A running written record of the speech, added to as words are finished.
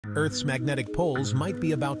Earth's magnetic poles might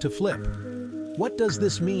be about to flip. What does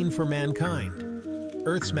this mean for mankind?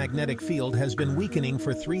 Earth's magnetic field has been weakening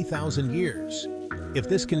for 3,000 years. If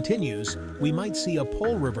this continues, we might see a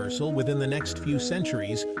pole reversal within the next few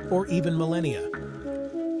centuries or even millennia.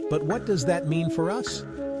 But what does that mean for us?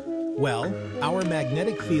 Well, our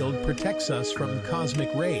magnetic field protects us from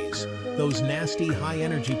cosmic rays, those nasty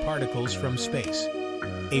high-energy particles from space.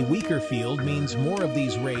 A weaker field means more of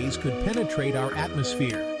these rays could penetrate our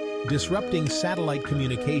atmosphere, disrupting satellite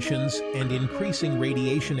communications and increasing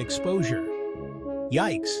radiation exposure.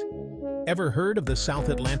 Yikes! Ever heard of the South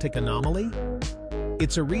Atlantic Anomaly?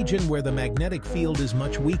 It's a region where the magnetic field is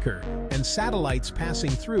much weaker, and satellites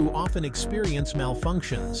passing through often experience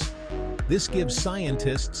malfunctions. This gives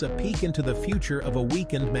scientists a peek into the future of a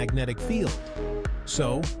weakened magnetic field.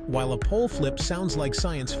 So, while a pole flip sounds like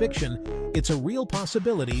science fiction, it's a real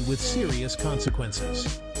possibility with serious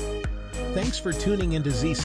consequences. Thanks for tuning into Z